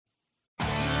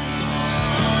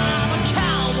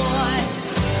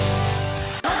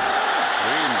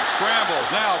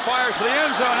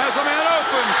has a man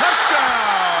open.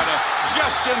 Touchdown,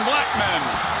 Justin Blackmon.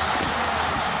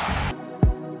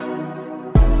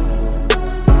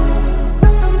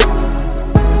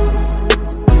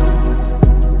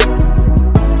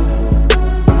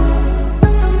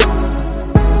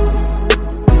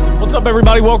 What's up,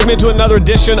 everybody? Welcome into another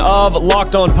edition of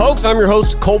Locked On Pokes. I'm your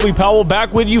host, Colby Powell,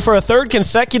 back with you for a third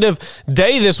consecutive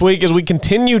day this week as we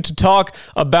continue to talk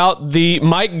about the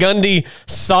Mike Gundy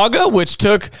saga, which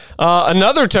took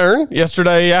another turn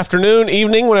yesterday afternoon,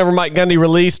 evening, whenever Mike Gundy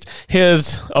released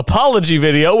his apology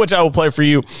video, which I will play for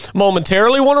you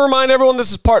momentarily. Want to remind everyone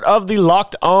this is part of the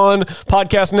Locked On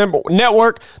Podcast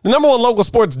Network, the number one local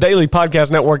sports daily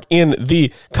podcast network in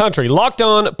the country.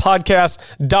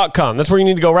 LockedOnPodcast.com. That's where you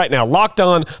need to go right now.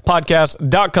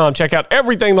 LockedOnPodcast.com. Check out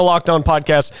everything the Locked On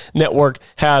Podcast Network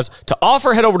has to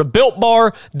offer. Head over to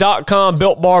BuiltBar.com.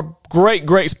 Built Bar,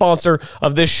 great sponsor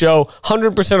of this show.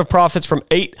 100% of profits from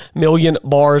 8 million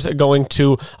bars going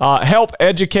to help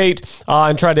educate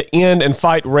and try to end and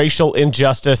fight racial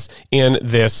injustice in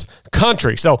this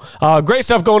country. So great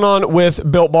stuff going on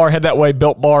with Built Bar. Head that way,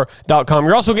 BuiltBar.com.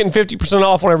 You're also getting 50%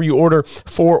 off whenever you order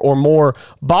 4 or more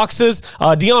boxes.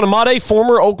 Deon Amade,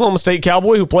 former Oklahoma State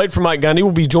Cowboy who played for Mike Gundy,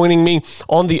 will be joining me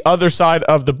on the other side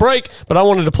of the break. But I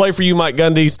wanted to play for you Mike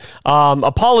Gundy's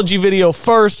apology video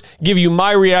first, give you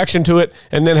my reaction to it,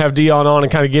 and then have Deon on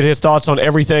and kind of get his thoughts on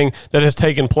everything that has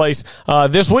taken place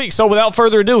this week. So without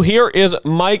further ado, here is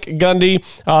Mike Gundy.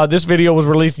 This video was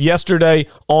released yesterday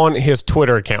on his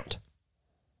Twitter account.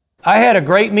 I had a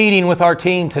great meeting with our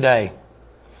team today.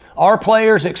 Our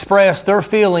players expressed their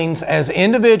feelings as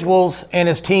individuals and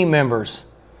as team members.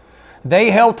 They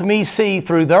helped me see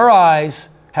through their eyes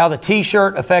how the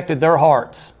T-shirt affected their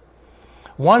hearts.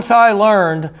 Once I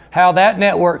learned how that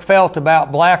network felt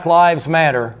about Black Lives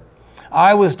Matter,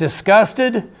 I was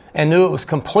disgusted and knew it was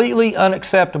completely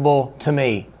unacceptable to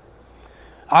me.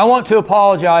 I want to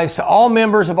apologize to all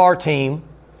members of our team,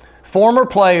 former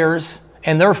players,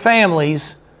 and their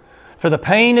families for the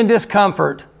pain and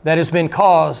discomfort that has been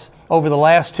caused over the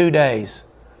last 2 days.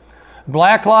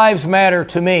 Black lives matter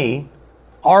to me.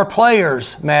 Our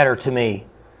players matter to me.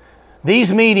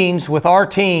 These meetings with our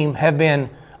team have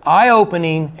been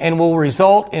eye-opening and will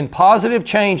result in positive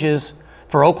changes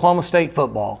for Oklahoma State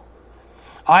football.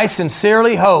 I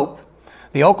sincerely hope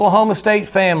the Oklahoma State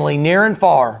family, near and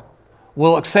far,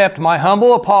 will accept my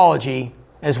humble apology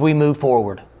as we move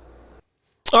forward.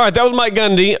 All right, that was Mike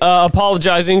Gundy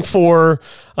apologizing for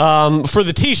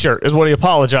the T-shirt is what he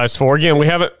apologized for. Again, we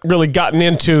haven't really gotten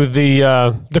into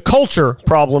the culture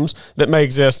problems that may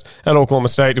exist at Oklahoma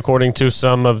State, according to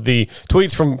some of the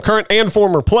tweets from current and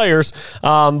former players.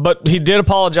 But he did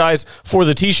apologize for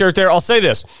the T-shirt there. I'll say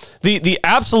this. The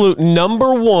absolute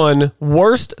number one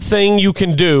worst thing you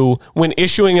can do when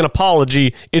issuing an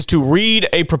apology is to read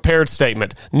a prepared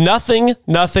statement. Nothing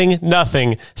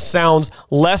sounds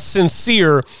less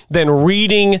sincere than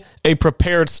reading a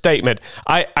prepared statement.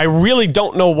 I really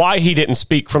don't know why he didn't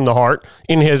speak from the heart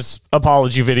in his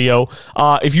apology video.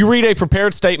 If you read a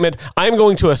prepared statement, I'm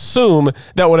going to assume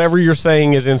that whatever you're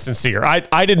saying is insincere.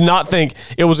 I did not think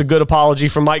it was a good apology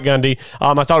from Mike Gundy.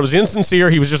 I thought it was insincere.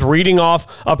 He was just reading off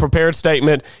a prepared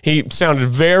statement. He sounded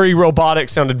very robotic,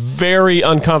 sounded very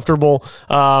uncomfortable.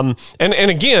 And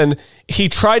again, he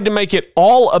tried to make it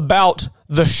all about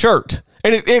the shirt.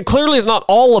 And it clearly is not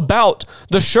all about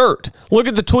the shirt. Look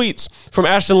at the tweets from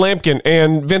Ashton Lampkin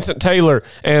and Vincent Taylor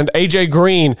and A.J.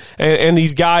 Green and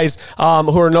these guys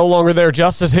who are no longer there.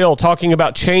 Justice Hill talking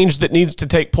about change that needs to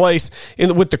take place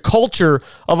with the culture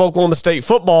of Oklahoma State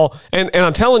football. And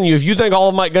I'm telling you, if you think all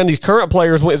of Mike Gundy's current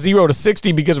players went 0 to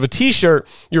 60 because of a T-shirt,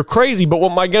 you're crazy. But what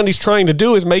Mike Gundy's trying to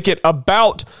do is make it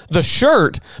about the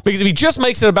shirt. Because if he just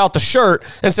makes it about the shirt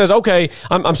and says, okay,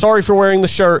 I'm sorry for wearing the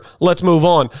shirt, let's move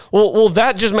on. Well,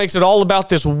 that just makes it all about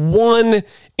this one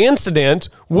incident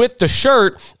with the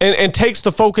shirt and takes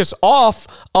the focus off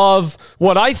of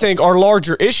what I think are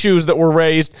larger issues that were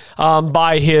raised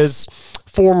by his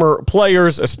former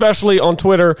players, especially on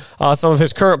Twitter, some of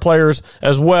his current players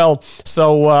as well.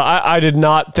 So I did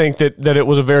not think that it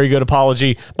was a very good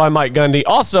apology by Mike Gundy.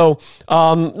 Also,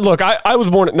 look, I was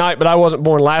born at night, but I wasn't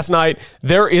born last night.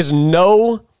 There is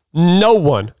no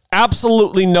one,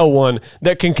 absolutely no one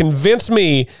that can convince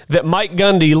me that Mike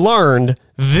Gundy learned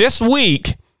this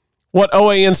week what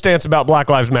OAN's stance about Black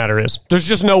Lives Matter is. There's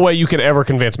just no way you can ever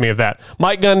convince me of that.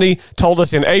 Mike Gundy told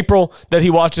us in April that he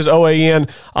watches OAN.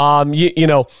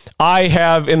 I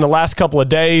have, in the last couple of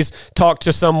days, talked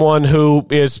to someone who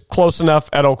is close enough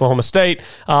at Oklahoma State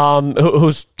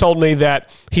who's told me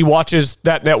that he watches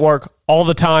that network all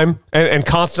the time and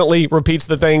constantly repeats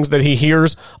the things that he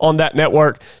hears on that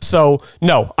network. So,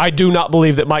 no, I do not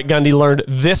believe that Mike Gundy learned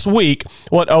this week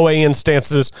what OAN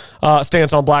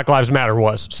stance on Black Lives Matter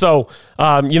was. So,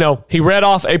 he read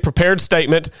off a prepared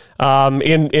statement.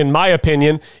 In my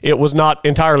opinion, it was not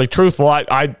entirely truthful.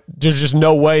 There's just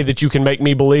no way that you can make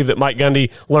me believe that Mike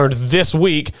Gundy learned this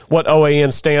week what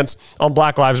OAN's stance on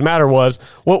Black Lives Matter was.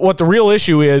 What the real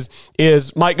issue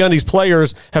is Mike Gundy's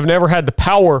players have never had the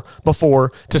power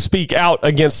before to speak out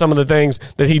against some of the things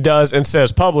that he does and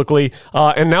says publicly,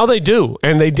 and now they do.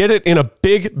 And they did it in a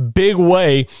big, big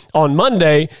way on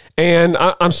Monday. And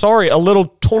I'm sorry, a little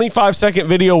 25-second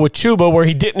video with Chuba where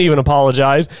he didn't even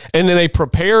apologize, and then a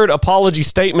prepared apology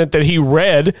statement that he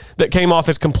read that came off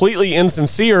as completely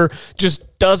insincere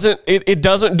just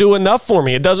doesn't do enough for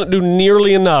me. It doesn't do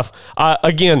nearly enough.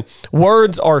 Again,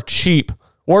 words are cheap.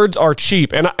 Words are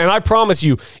cheap. And I promise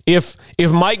you, if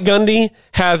Mike Gundy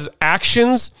has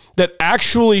actions that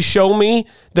actually show me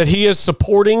that he is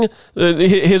supporting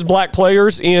his black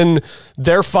players in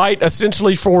their fight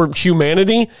essentially for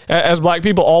humanity, as black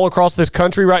people all across this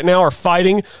country right now are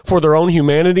fighting for their own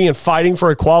humanity and fighting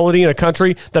for equality in a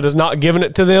country that has not given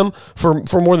it to them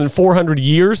for more than 400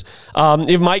 years.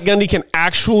 If Mike Gundy can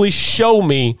actually show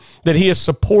me that he is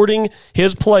supporting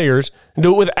his players and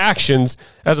do it with actions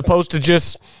as opposed to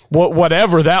just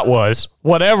whatever that was,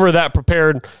 whatever that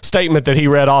prepared statement that he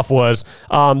read off was,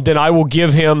 then I will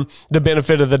give him the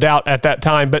benefit of the doubt at that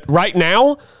time. But right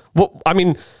now,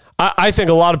 I think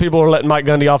a lot of people are letting Mike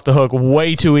Gundy off the hook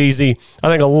way too easy. I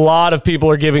think a lot of people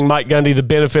are giving Mike Gundy the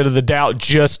benefit of the doubt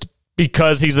just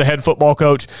because he's the head football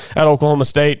coach at Oklahoma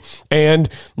State. And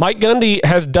Mike Gundy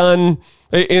has done,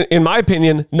 in my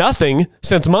opinion, nothing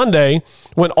since Monday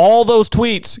when all those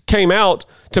tweets came out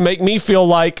to make me feel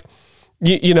like,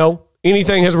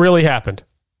 anything has really happened.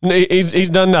 He's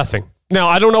done nothing. Now,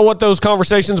 I don't know what those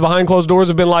conversations behind closed doors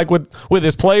have been like with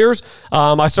his players.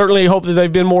 I certainly hope that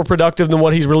they've been more productive than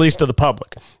what he's released to the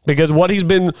public, because what he's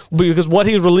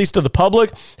released to the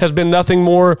public has been nothing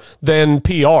more than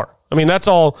PR. I mean, that's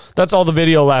all the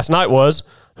video last night was.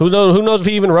 Who knows if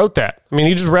he even wrote that? I mean,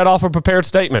 he just read off a prepared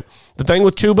statement. The thing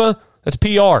with Chuba, that's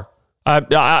PR.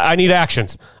 I need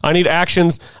actions. I need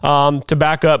actions to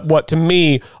back up what, to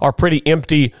me, are pretty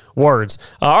empty words.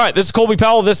 All right, this is Colby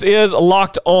Powell. This is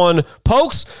Locked On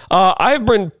Pokes. I have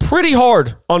been pretty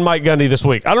hard on Mike Gundy this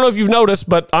week. I don't know if you've noticed,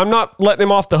 but I'm not letting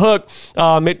him off the hook.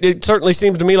 It certainly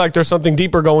seems to me like there's something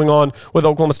deeper going on with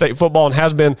Oklahoma State football, and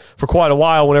has been for quite a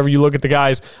while whenever you look at the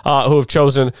guys who have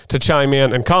chosen to chime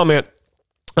in and comment.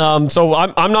 So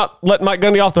I'm not letting Mike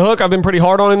Gundy off the hook. I've been pretty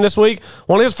hard on him this week.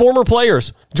 One of his former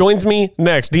players joins me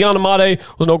next. Deon Amade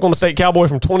was an Oklahoma State Cowboy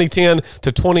from 2010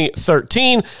 to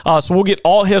 2013. So we'll get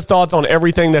all his thoughts on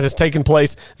everything that has taken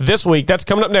place this week. That's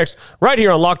coming up next right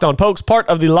here on Locked On Pokes, part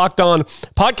of the Locked On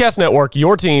Podcast Network,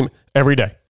 your team every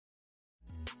day.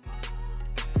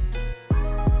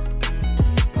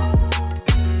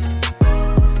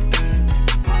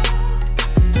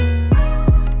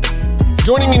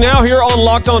 Joining me now here on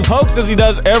Locked On Pokes, as he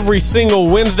does every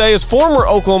single Wednesday, is former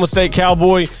Oklahoma State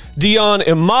Cowboy Deon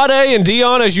Amade. And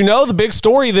Deon, as you know, the big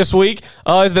story this week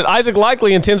is that Isaac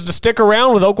Likely intends to stick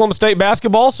around with Oklahoma State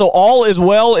basketball, so all is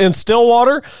well in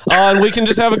Stillwater, and we can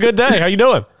just have a good day. How you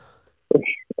doing?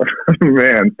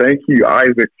 Man, thank you,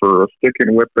 Isaac, for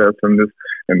sticking with us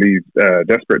in these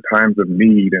desperate times of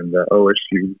need in the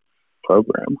OSU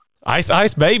program.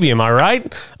 Ice, baby, am I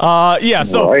right?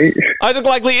 So right. Isaac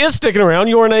Likely is sticking around.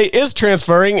 URNA is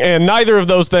transferring, and neither of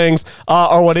those things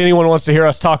are what anyone wants to hear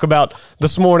us talk about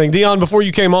this morning. Deon, before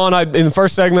you came on, in the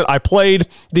first segment, I played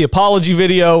the apology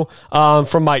video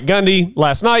from Mike Gundy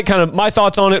last night. Kind of my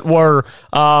thoughts on it were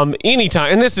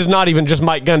anytime, and this is not even just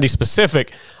Mike Gundy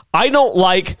specific, I don't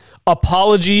like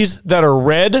apologies that are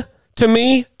read to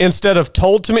me instead of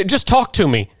told to me. Just talk to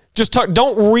me. Just talk.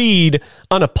 Don't read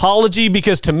an apology,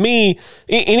 because to me,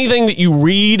 anything that you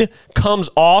read comes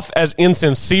off as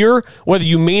insincere, whether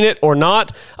you mean it or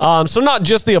not. So not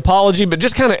just the apology, but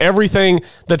just kind of everything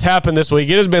that's happened this week.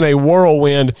 It has been a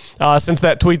whirlwind since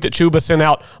that tweet that Chuba sent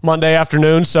out Monday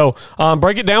afternoon. So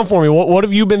break it down for me. What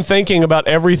have you been thinking about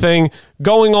everything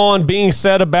going on, being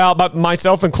said about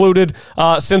myself included,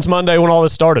 since Monday when all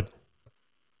this started?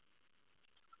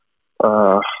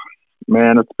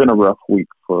 Man, it's been a rough week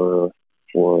for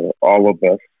all of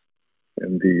us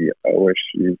in the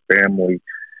OSU family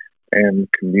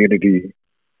and community,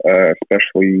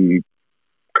 especially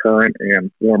current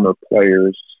and former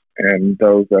players and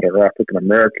those that are African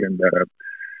American that have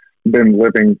been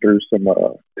living through some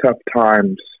tough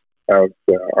times as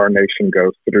our nation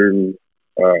goes through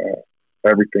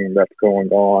everything that's going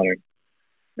on.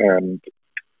 And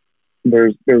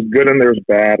there's good and there's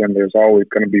bad, and there's always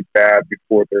going to be bad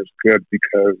before there's good,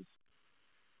 because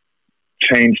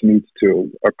change needs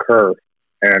to occur,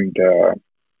 and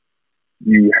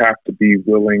you have to be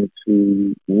willing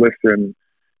to listen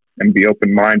and be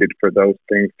open-minded for those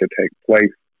things to take place.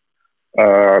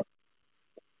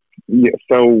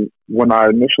 So when I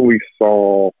initially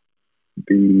saw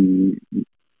the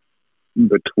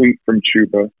tweet from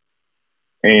Chuba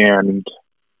and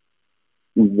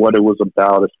what it was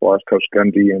about as far as Coach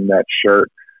Gundy and that shirt,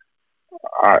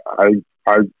 I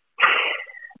was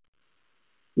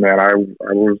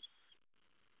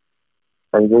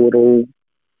a little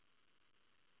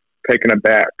taken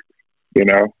aback, you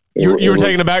know. You were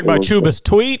taken aback by Chuba's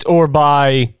tweet or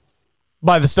by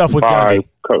the stuff with Gundy?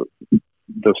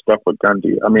 The stuff with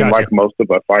Gundy. I mean, Gotcha. like most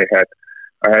of us, I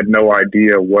had no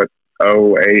idea what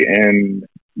OAN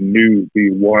News,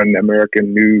 the One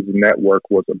American News Network,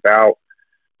 was about.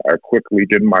 I quickly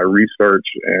did my research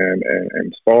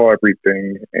and saw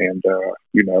everything, and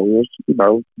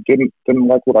didn't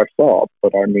like what I saw.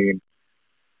 But I mean,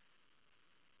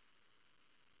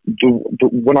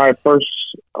 when I first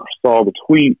saw the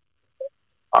tweet,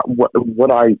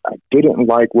 what I didn't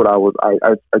like I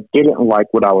didn't like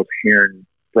what I was hearing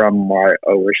from my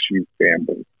OSU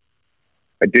family.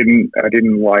 I didn't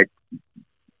like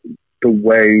the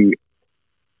way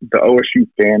the OSU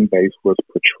fan base was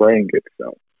portraying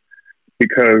itself,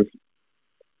 because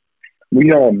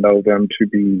we all know them to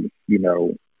be,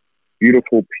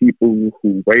 beautiful people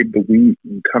who wave the wheat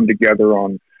and come together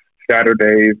on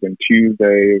Saturdays and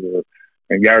Tuesdays,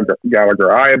 and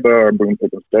Gallagher-Iba or Boone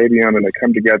Pickens Stadium, and they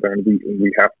come together and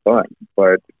we have fun.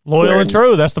 But loyal and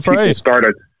true, that's the phrase.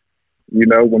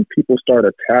 When people start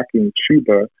attacking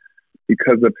Chuba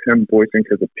because of him voicing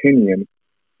his opinion,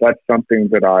 that's something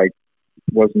that I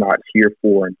was not here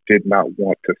for and did not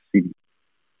want to see.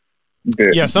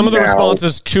 Some of the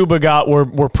responses Chuba got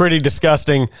were pretty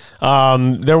disgusting.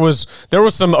 There was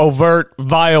some overt,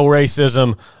 vile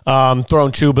racism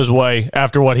thrown Chuba's way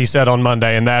after what he said on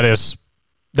Monday, and that is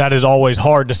always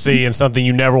hard to see and something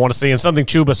you never want to see, and something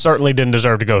Chuba certainly didn't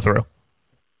deserve to go through.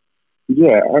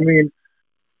 Yeah, I mean,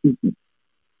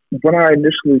 when I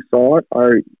initially saw it,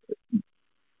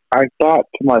 I thought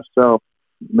to myself,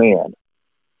 man,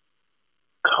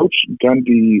 Coach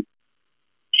Gundy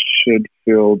should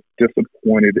feel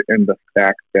disappointed in the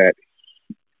fact that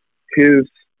his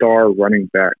star running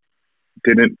back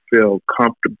didn't feel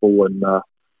comfortable enough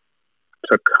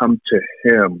to come to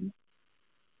him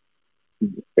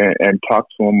and talk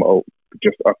to him,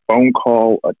 just a phone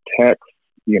call, a text,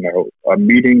 a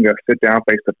meeting, a sit down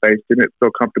face to face. Didn't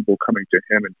feel comfortable coming to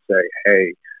him and say,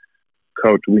 "Hey,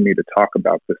 Coach, we need to talk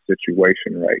about this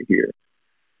situation right here."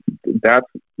 That's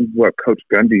what Coach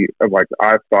Gundy, I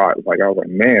thought, I was like,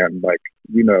 man,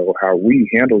 how we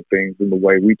handle things and the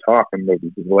way we talk and the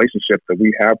relationship that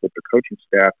we have with the coaching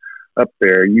staff up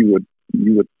there, you would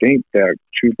think that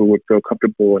Chuba would feel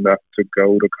comfortable enough to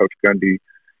go to Coach Gundy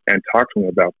and talk to him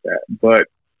about that. But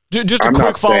just a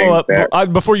quick follow-up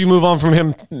before you move on from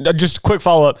him. Just a quick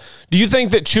follow-up. Do you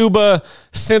think that Chuba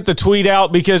sent the tweet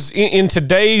out because in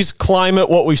today's climate,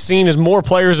 what we've seen is more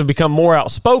players have become more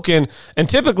outspoken, and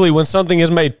typically when something is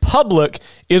made public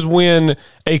is when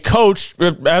a coach,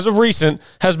 as of recent,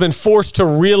 has been forced to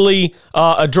really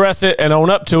address it and own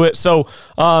up to it. So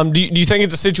do you think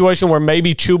it's a situation where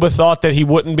maybe Chuba thought that he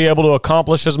wouldn't be able to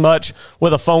accomplish as much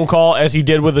with a phone call as he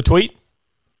did with a tweet?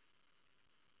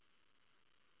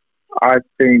 I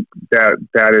think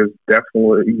that is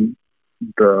definitely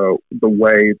the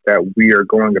way that we are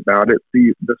going about it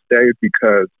this day,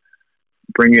 because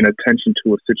bringing attention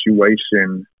to a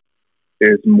situation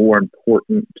is more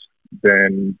important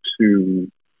than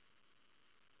to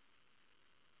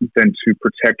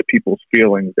protect people's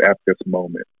feelings at this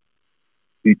moment,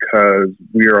 because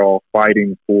we are all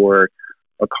fighting for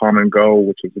a common goal,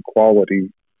 which is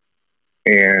equality,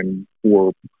 and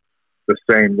for the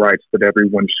same rights that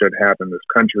everyone should have in this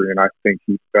country. And I think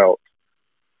he felt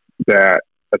that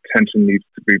attention needs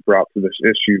to be brought to this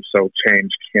issue so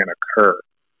change can occur.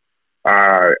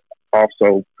 I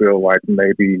also feel like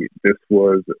maybe this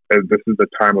is the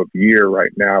time of year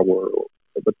right now where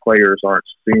the players aren't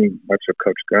seeing much of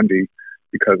Coach Gundy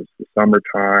because it's the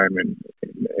summertime and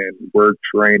we're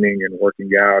training and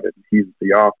working out and he's at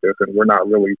the office, and we're not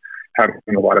really having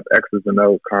a lot of X's and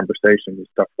O's conversations and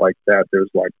stuff like that. There's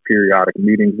periodic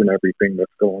meetings and everything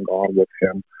that's going on with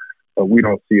him, but we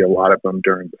don't see a lot of them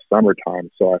during the summertime.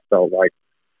 So I felt like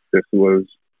this was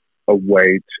a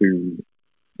way to,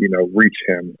 reach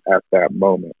him at that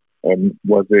moment. And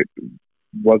was it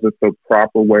the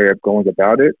proper way of going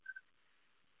about it?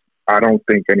 I don't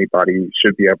think anybody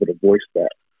should be able to voice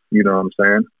that. You know what I'm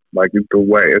saying? Like the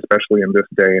way, especially in this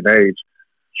day and age,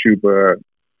 Chuba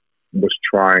was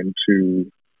trying to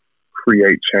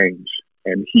create change,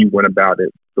 and he went about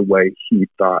it the way he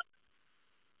thought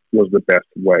was the best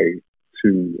way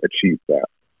to achieve that.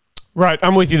 Right,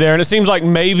 I'm with you there. And it seems like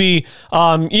maybe,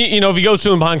 if he goes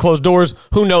to him behind closed doors,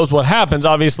 who knows what happens.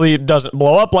 Obviously, it doesn't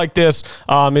blow up like this.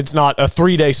 It's not a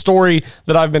 3-day story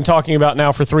that I've been talking about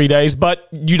now for 3 days, but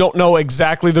you don't know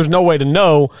exactly. There's no way to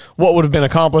know what would have been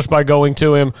accomplished by going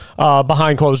to him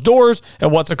behind closed doors and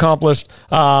what's accomplished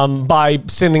by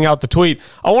sending out the tweet.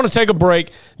 I want to take a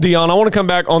break, Dion. I want to come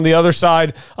back on the other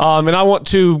side, and I want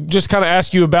to just kind of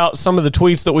ask you about some of the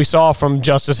tweets that we saw from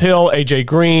Justice Hill, AJ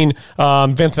Green,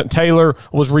 Vincent Taylor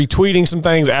was retweeting some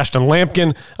things. Ashton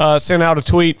Lampkin sent out a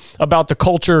tweet about the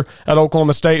culture at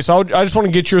Oklahoma State. So I just want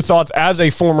to get your thoughts as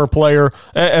a former player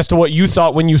as to what you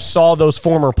thought when you saw those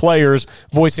former players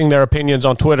voicing their opinions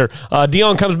on Twitter.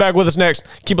 Dion comes back with us next.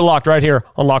 Keep it locked right here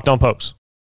on Locked On Pokes.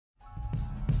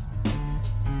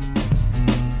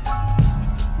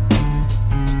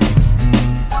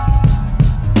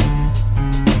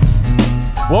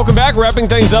 Welcome back. Wrapping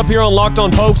things up here on Locked On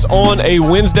Pokes on a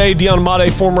Wednesday. Dion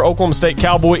Amade, former Oklahoma State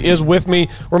Cowboy, is with me.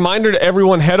 Reminder to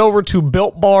everyone, head over to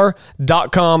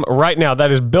BuiltBar.com right now. That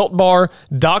is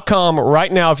BuiltBar.com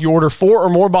right now. If you order 4 or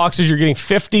more boxes, you're getting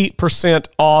 50%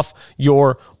 off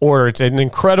your order. It's an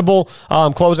incredible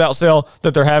closeout sale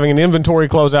that they're having, an inventory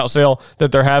closeout sale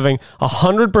that they're having.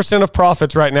 100% of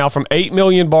profits right now from 8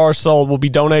 million bars sold will be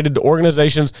donated to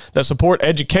organizations that support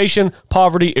education,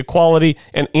 poverty, equality,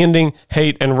 and ending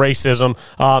hate and racism.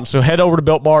 So head over to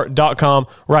BuiltBar.com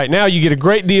right now. You get a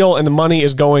great deal, and the money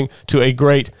is going to a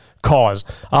great cause.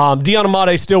 Dion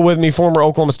Amade still with me, former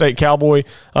Oklahoma State Cowboy.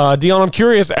 Dion, I'm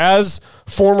curious, as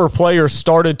former players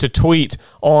started to tweet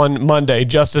on Monday,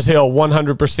 Justice Hill,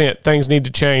 100%, things need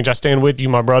to change. I stand with you,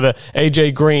 my brother.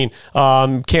 AJ Green,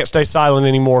 can't stay silent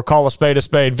anymore. Call a spade a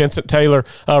spade. Vincent Taylor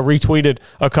retweeted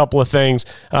a couple of things.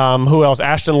 Who else?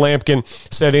 Ashton Lampkin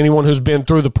said anyone who's been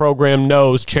through the program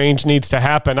knows change needs to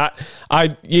happen.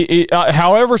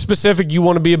 However specific you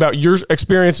want to be about your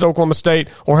experience at Oklahoma State,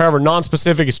 or however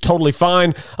non-specific, is totally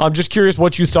fine. I'm just curious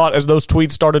what you thought as those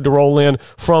tweets started to roll in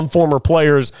from former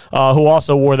players who also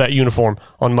wore that uniform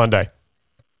on Monday.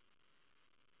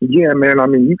 Yeah, man. I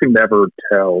mean, you can never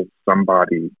tell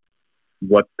somebody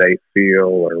what they feel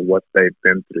or what they've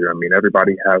been through. I mean,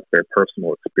 everybody has their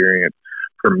personal experience.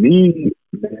 For me,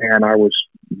 man, and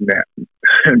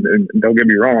don't get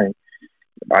me wrong,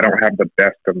 I don't have the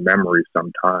best of memories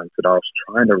sometimes, but I was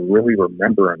trying to really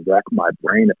remember and rack my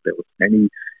brain if there was any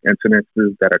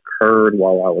incidences that occurred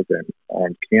while I was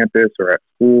on campus or at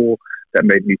school that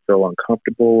made me feel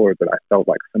uncomfortable or that I felt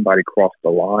like somebody crossed the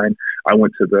line. I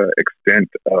went to the extent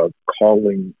of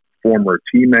calling former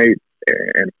teammates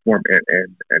and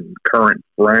current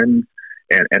friends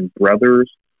and brothers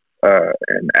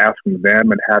and asking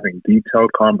them and having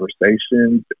detailed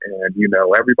conversations. And,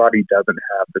 everybody doesn't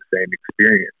have the same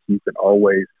experience. You can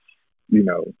always,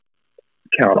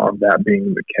 count on that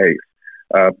being the case.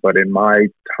 But in my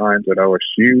times at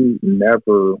OSU,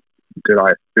 never did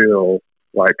I feel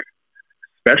like,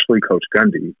 especially Coach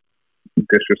Gundy,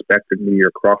 disrespected me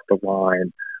or crossed the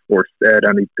line or said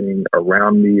anything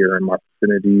around me or in my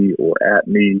vicinity or at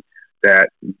me that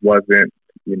wasn't,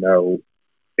 in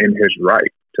his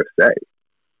right to say.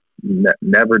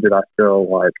 Never did I feel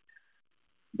like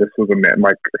this was a man.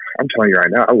 Like, I'm telling you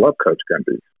right now, I love Coach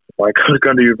Gundy. Like, Coach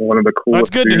Gundy is one of the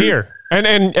coolest. That's good to hear.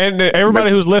 And everybody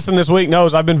who's listened this week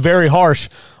knows I've been very harsh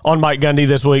on Mike Gundy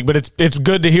this week, but it's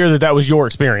good to hear that was your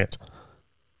experience.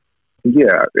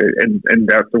 Yeah, and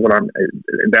that's what I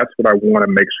want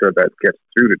to make sure that gets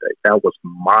through today. That was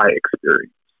my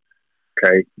experience.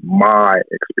 Okay, my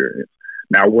experience.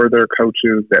 Now, were there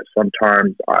coaches that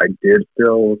sometimes I did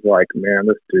feel like, man,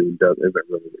 this dude isn't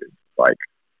really like,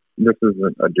 this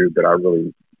isn't a dude that I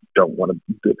really don't want to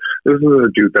do. This is a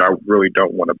dude that I really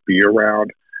don't want to be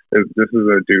around. This is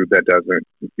a dude that doesn't,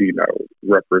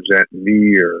 represent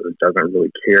me or doesn't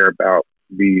really care about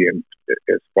me. And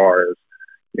as far as,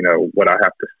 what I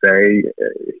have to say,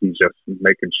 he's just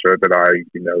making sure that I,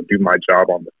 do my job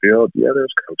on the field. Yeah,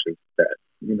 there's coaches that,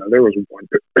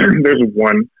 there's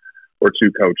one or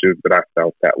two coaches that I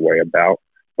felt that way about.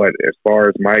 But as far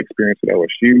as my experience at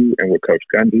OSU and with Coach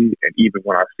Gundy, and even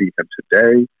when I see him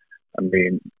today, I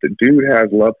mean, the dude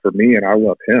has love for me and I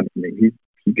love him. I mean,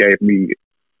 he gave me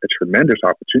a tremendous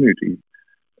opportunity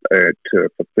to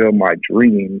fulfill my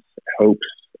dreams, hopes,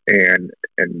 and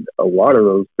a lot of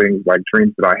those things, like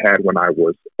dreams that I had when I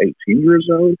was 18 years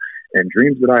old and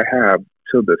dreams that I have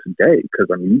till this day. Because,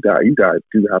 I mean, you guys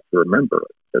do have to remember,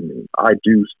 I mean, I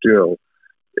do still,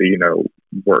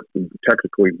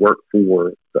 technically work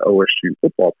for the OSU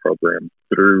football program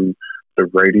through the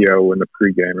radio and the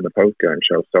pregame and the postgame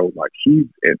show. So like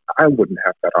I wouldn't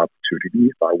have that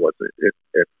opportunity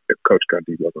if Coach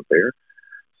Gundy wasn't there.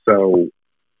 So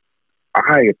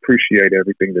I appreciate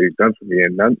everything that he's done for me.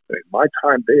 And in my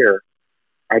time there,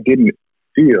 I didn't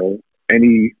feel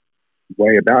any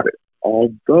way about it.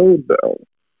 Although, though,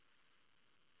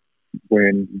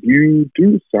 when you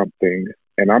do something,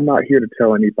 and I'm not here to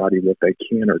tell anybody what they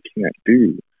can or can't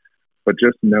do, but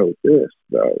just know this,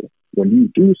 though. When you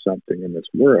do something in this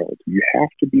world, you have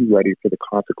to be ready for the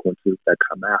consequences that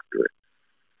come after it.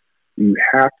 You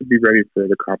have to be ready for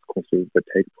the consequences that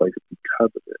take place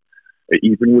because of it.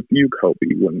 Even with you,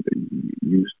 Kobe, when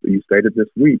you stated this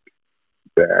week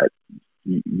that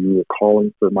you were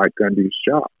calling for Mike Gundy's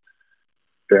job,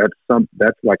 that's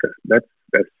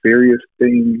a serious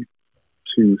thing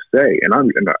to say. And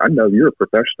I know you're a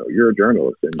professional, you're a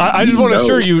journalist. And I just want to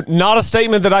assure you, not a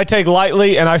statement that I take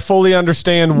lightly, and I fully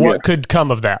understand what could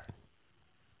come of that.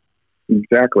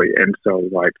 Exactly. And so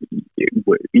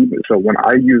so when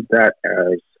I use that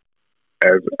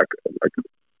as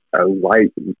a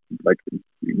light, like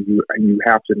you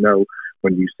have to know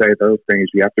when you say those things,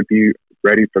 you have to be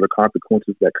ready for the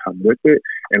consequences that come with it.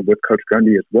 And with Coach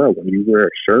Gundy as well, when you wear a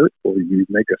shirt or you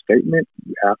make a statement,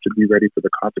 you have to be ready for the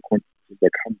consequences that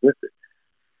come with it.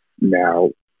 Now,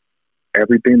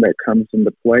 everything that comes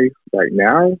into play right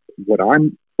now, what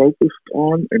I'm focused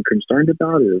on and concerned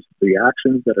about is the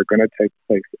actions that are going to take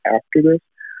place after this.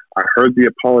 I heard the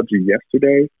apology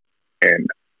yesterday, and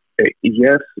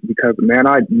yes, because man,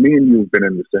 me and you have been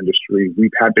in this industry.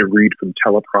 We've had to read from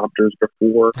teleprompters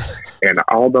before, and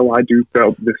although I do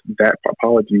felt that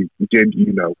apology did,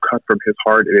 cut from his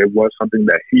heart, it was something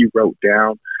that he wrote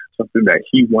down, something that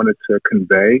he wanted to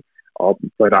convey.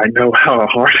 But I know how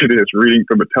hard it is reading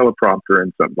from a teleprompter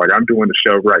and something. Like I'm doing a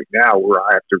show right now where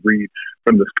I have to read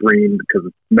from the screen because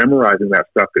memorizing that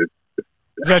stuff is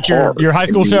that hard. your high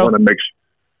school show? Want to make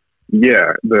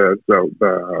yeah, the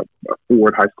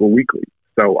Ford High School Weekly.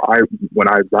 So when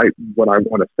I write what I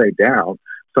want to say down,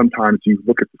 sometimes you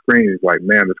look at the screen and it's like,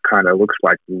 man, this kind of looks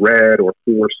like red or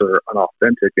forced or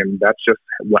unauthentic, and that's just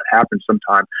what happens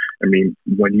sometimes. I mean,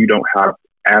 when you don't have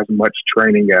as much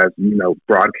training as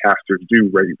broadcasters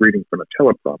do reading from a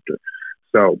teleprompter.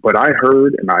 So, but I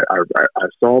heard and I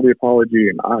saw the apology,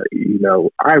 and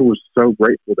I was so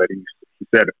grateful that he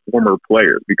said former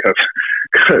players, because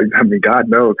I mean, God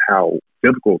knows how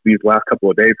difficult these last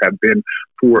couple of days have been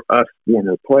for us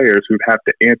former players who have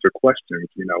to answer questions.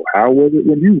 How was it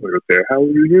when you were there? How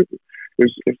were you here?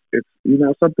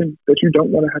 It's something that you don't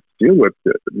want to have to deal with,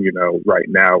 right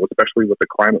now, especially with the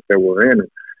climate that we're in.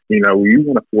 You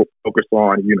want to focus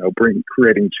on,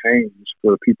 creating change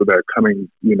for the people that are coming,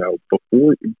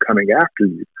 before coming after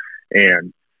you.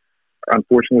 And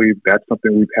unfortunately, that's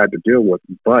something we've had to deal with.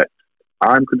 But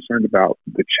I'm concerned about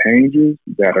the changes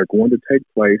that are going to take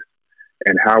place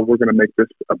and how we're going to make this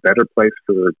a better place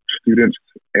for students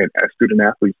and student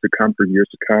athletes to come for years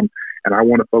to come. And I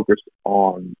want to focus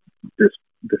on the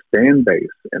fan base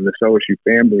and this OSU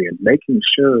family and making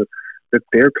sure that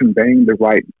they're conveying the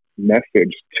right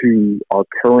message to our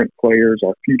current players,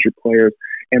 our future players,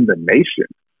 and the nation,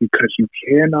 because you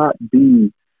cannot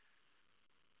be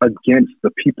against the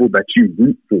people that you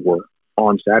root for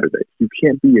on Saturday. You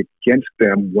can't be against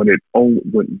them when it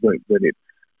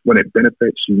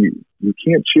benefits you. You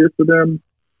can't cheer for them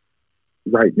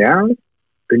right now,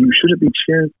 then you shouldn't be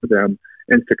cheering for them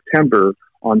in September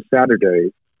on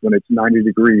Saturday when it's 90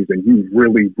 degrees and you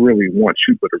really, really want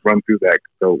Chuba to run through that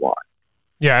goal line.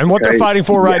 Yeah, and what they're fighting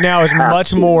for right now is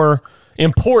much more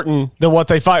important than what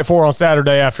they fight for on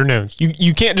Saturday afternoons.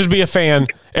 You can't just be a fan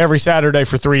every Saturday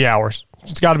for 3 hours.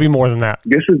 It's got to be more than that.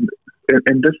 This is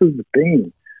the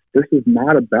thing. This is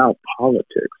not about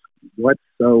politics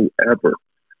whatsoever.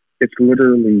 It's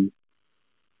literally,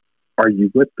 are you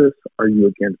with us? Are you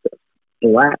against us?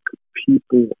 Black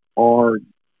people are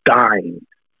dying.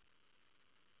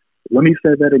 Let me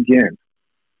say that again.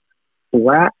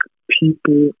 Black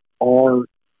people are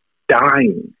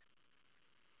dying.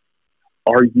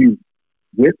 Are you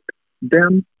with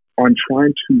them on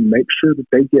trying to make sure that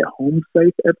they get home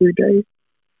safe every day?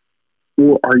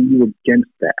 Or are you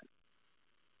against that?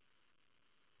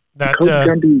 Coach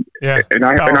Gundy, yeah, and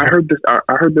I heard this. I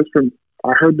heard this from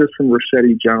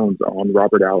Rashedi Jones on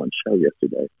Robert Allen's show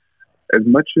yesterday. As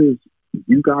much as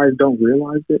you guys don't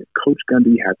realize it, Coach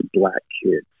Gundy has black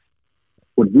kids.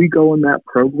 When we go in that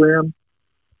program,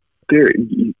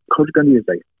 Coach Gundy is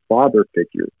a father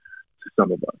figure to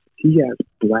some of us. He has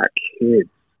black kids,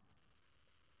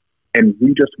 and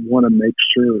we just want to make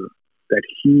sure that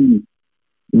he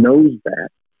knows that,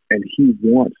 and he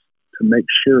wants to make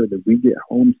sure that we get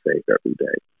home safe every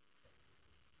day.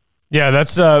 Yeah,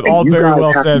 that's all very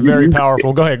well said, very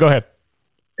powerful. Go ahead.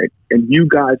 And you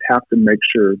guys have to make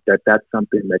sure that that's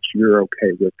something that you're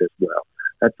okay with as well.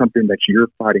 That's something that you're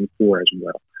fighting for as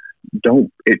well.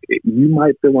 You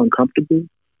might feel uncomfortable,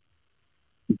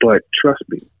 but trust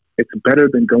me, it's better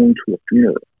than going to a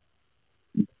funeral.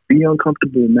 Be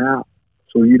uncomfortable now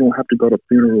so you don't have to go to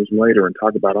funerals later and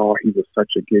talk about, oh, he was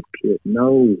such a good kid.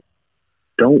 No,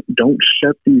 don't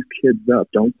shut these kids up.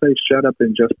 Don't say shut up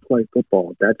and just play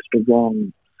football. That's the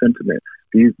wrong sentiment.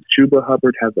 Chuba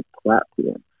Hubbard has a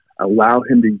platform. Allow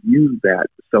him to use that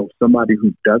so somebody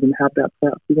who doesn't have that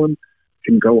platform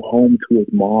can go home to his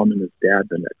mom and his dad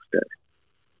the next day.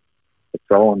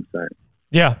 That's all I'm saying.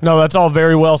 Yeah, no, that's all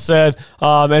very well said.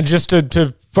 And just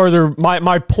to further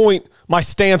my point, my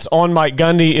stance on Mike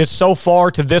Gundy is so far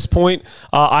to this point,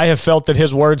 I have felt that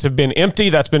his words have been empty.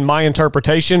 That's been my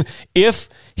interpretation. If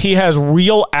he has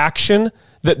real action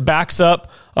that backs up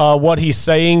what he's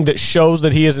saying, that shows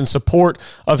that he is in support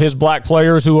of his black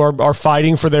players who are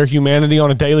fighting for their humanity on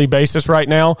a daily basis right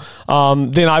now,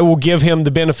 then I will give him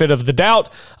the benefit of the doubt.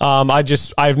 I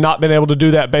have not been able to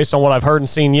do that based on what I've heard and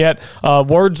seen yet.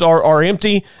 Words are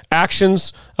empty.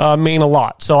 Actions mean a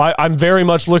lot. So I'm very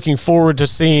much looking forward to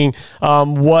seeing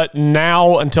what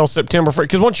now until September.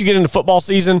 Because once you get into football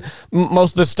season,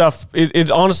 most of this stuff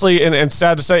is honestly, and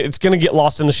sad to say, it's going to get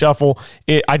lost in the shuffle.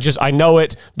 I know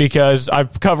it because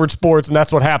I've covered sports, and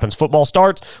that's what happens. Football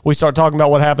starts, we start talking about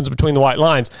what happens between the white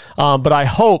lines. But I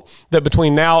hope that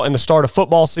between now and the start of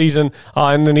football season,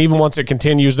 and then even once it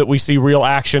continues, that we see real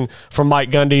action from Mike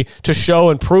Gundy to show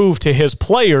and prove to his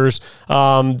players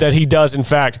that he does, in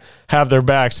fact, have their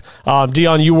backs.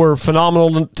 Deion, you were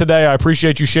phenomenal today. I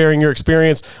appreciate you sharing your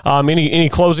experience. Any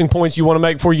closing points you want to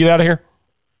make before you get out of here?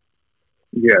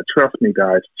 Yeah, trust me,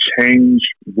 guys. Change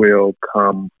will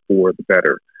come for the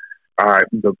better.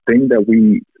 The thing that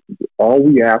we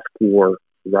ask for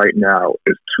right now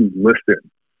is to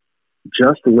listen.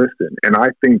 Just listen. And I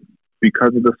think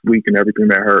because of this week and everything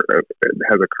that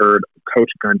has occurred, Coach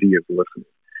Gundy is listening.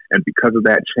 And because of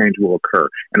that, change will occur.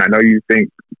 And I know you think,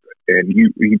 and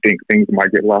you think things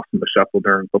might get lost in the shuffle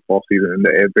during football season, and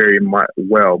it very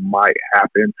might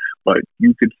happen, but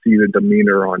you could see the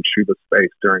demeanor on Chuba's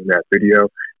face during that video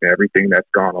and everything that's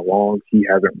gone along. He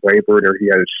hasn't wavered or he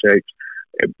hasn't shaken.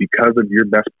 Because of your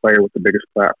best player with the biggest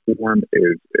platform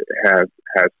has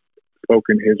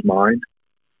spoken his mind,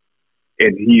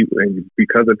 and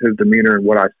because of his demeanor and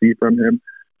what I see from him,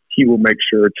 he will make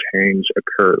sure change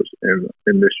occurs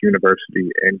in this university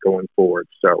and going forward.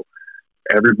 So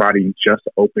everybody, just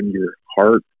open your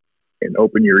heart and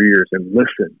open your ears and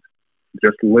listen.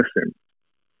 Just listen,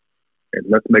 and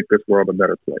let's make this world a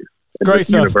better place. And Great this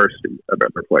stuff. University a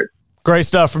better place. Great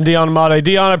stuff from Deion Amade.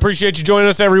 Deion, I appreciate you joining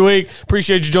us every week.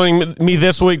 Appreciate you joining me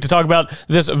this week to talk about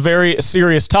this very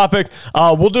serious topic.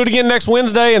 We'll do it again next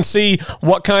Wednesday and see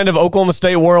what kind of Oklahoma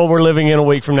State world we're living in a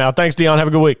week from now. Thanks, Deion. Have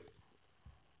a good week.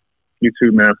 You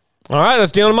too, man. All right,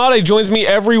 that's Deion Amade. Joins me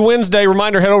every Wednesday.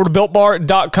 Reminder, head over to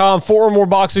BuiltBar.com. 4 or more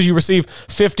boxes, you receive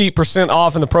 50%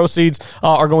 off, and the proceeds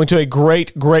are going to a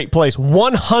great, great place.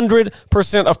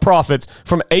 100% of profits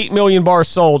from 8 million bars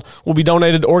sold will be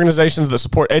donated to organizations that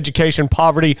support education,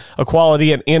 poverty,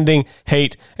 equality, and ending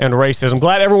hate and racism.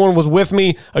 Glad everyone was with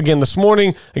me again this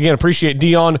morning. Again, appreciate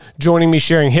Deion joining me,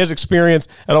 sharing his experience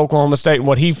at Oklahoma State and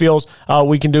what he feels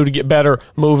we can do to get better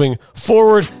moving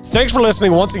forward. Thanks for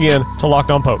listening once again to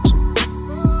Locked On Pokes.